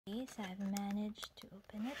Okay, so I've managed to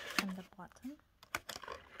open it from the bottom.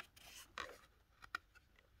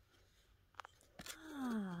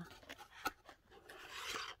 Ah,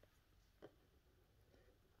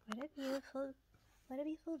 what a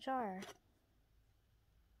beautiful jar.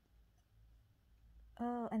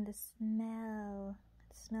 Oh, and the smell.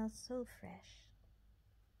 It smells so fresh.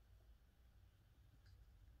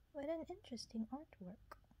 What an interesting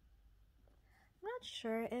artwork. I'm not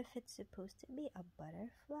sure if it's supposed to be a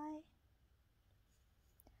butterfly.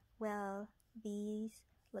 Well, these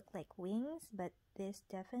look like wings, but this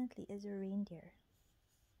definitely is a reindeer.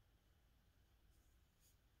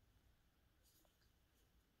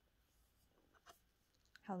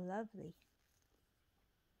 How lovely.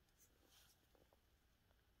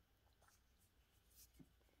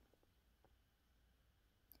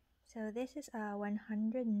 So this is a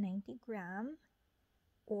 190 gram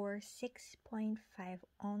or 6.5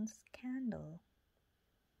 ounce candle,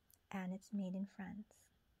 and it's made in France.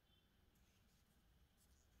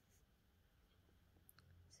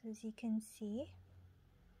 So as you can see,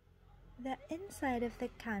 the inside of the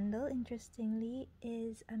candle, interestingly,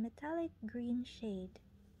 is a metallic green shade.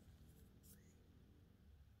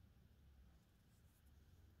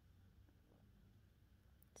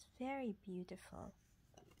 It's very beautiful.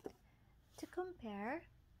 To compare,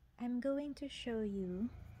 I'm going to show you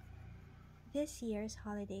this year's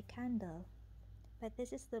holiday candle. But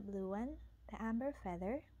this is the blue one, the amber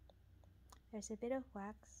feather. There's a bit of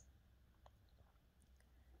wax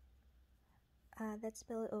that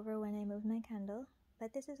spilled over when I moved my candle.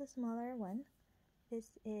 But this is a smaller one.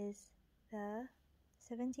 This is the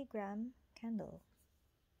 70-gram candle.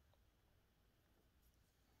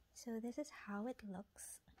 So this is how it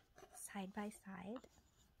looks side by side.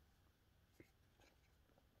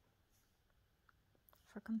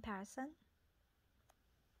 For comparison,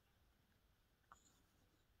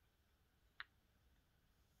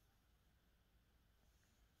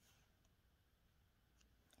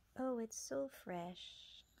 oh, it's so fresh.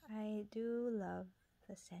 I do love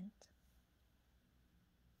the scent.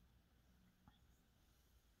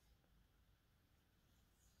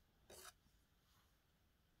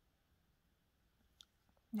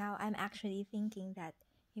 Now I'm actually thinking that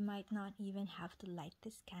you might not even have to light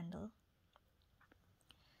this candle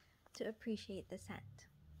to appreciate the scent,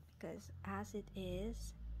 because as it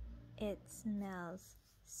is, it smells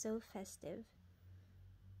so festive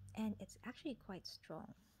and it's actually quite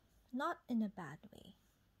strong. Not in a bad way.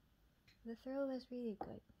 The throw was really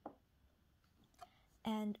good.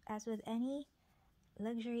 And as with any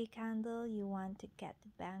luxury candle, you want to get the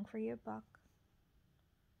bang for your buck.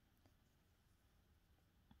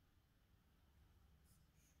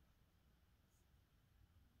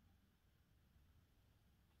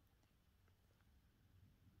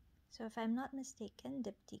 So if I'm not mistaken,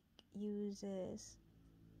 Diptyque uses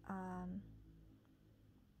a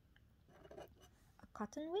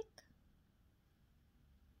cotton wick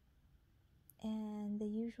and the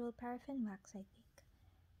usual paraffin wax, I think.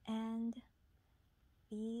 And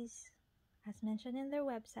these, as mentioned in their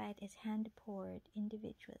website, is hand poured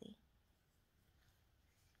individually.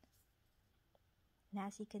 And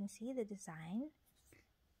as you can see, the design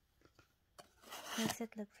makes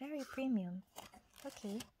it look very premium.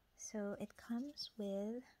 Okay, so it comes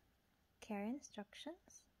with care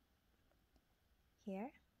instructions here.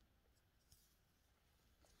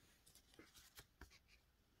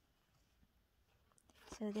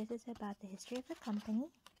 So this is about the history of the company,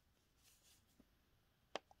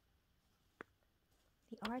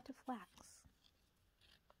 the art of wax.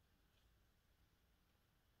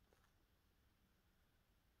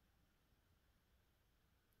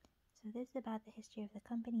 So this is about the history of the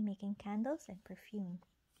company making candles and perfume.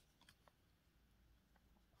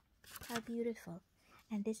 How beautiful.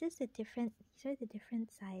 And these are the different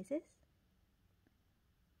sizes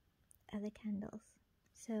of the candles.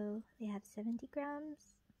 So they have 70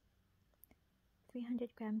 grams,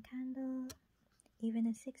 300 gram candle, even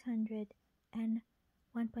a 600 and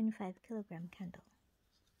 1.5 kilogram candle.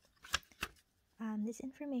 This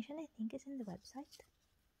information, I think, is in the website,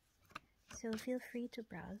 so feel free to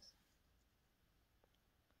browse.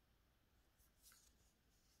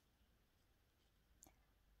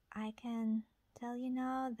 I can tell you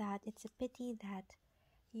now that it's a pity that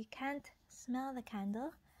you can't smell the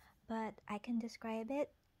candle, but I can describe it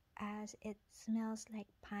as it smells like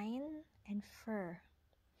pine and fir,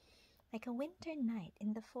 like a winter night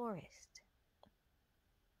in the forest.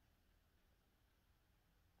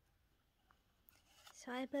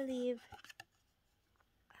 So I believe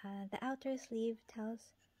the outer sleeve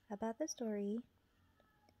tells about the story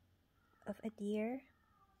of a deer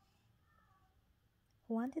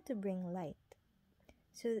who wanted to bring light.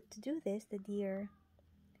 So to do this, the deer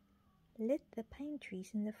lit the pine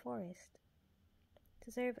trees in the forest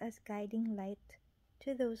to serve as guiding light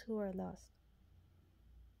to those who are lost.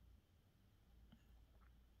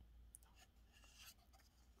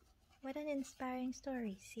 What an inspiring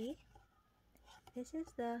story, see? This is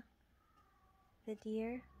the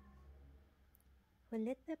deer who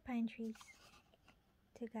lit the pine trees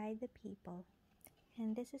to guide the people.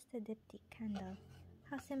 And this is the Diptyque candle.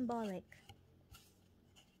 How symbolic.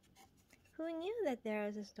 Who knew that there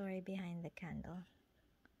was a story behind the candle?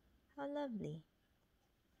 How lovely.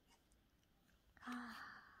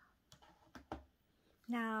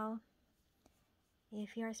 Now,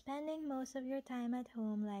 if you're spending most of your time at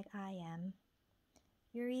home like I am,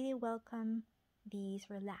 you really welcome these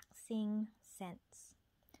relaxing scents.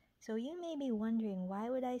 So you may be wondering, why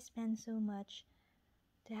would I spend so much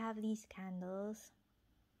to have these candles?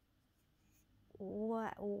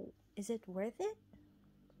 What, is it worth it?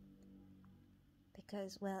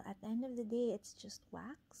 Because, well, at the end of the day, it's just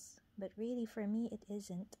wax. But really, for me, it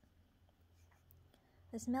isn't.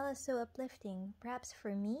 The smell is so uplifting. Perhaps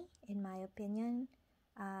for me, in my opinion,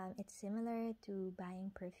 it's similar to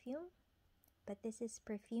buying perfume. But this is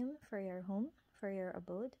perfume for your home, for your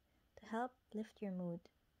abode, to help lift your mood.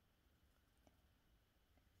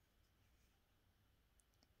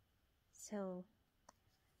 So,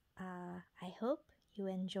 I hope you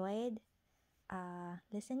enjoyed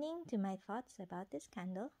listening to my thoughts about this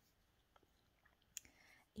candle.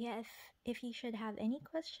 Yeah, if you should have any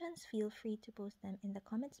questions, feel free to post them in the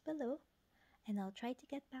comments below, and I'll try to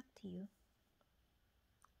get back to you.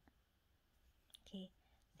 Okay,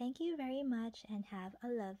 thank you very much and have a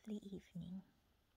lovely evening.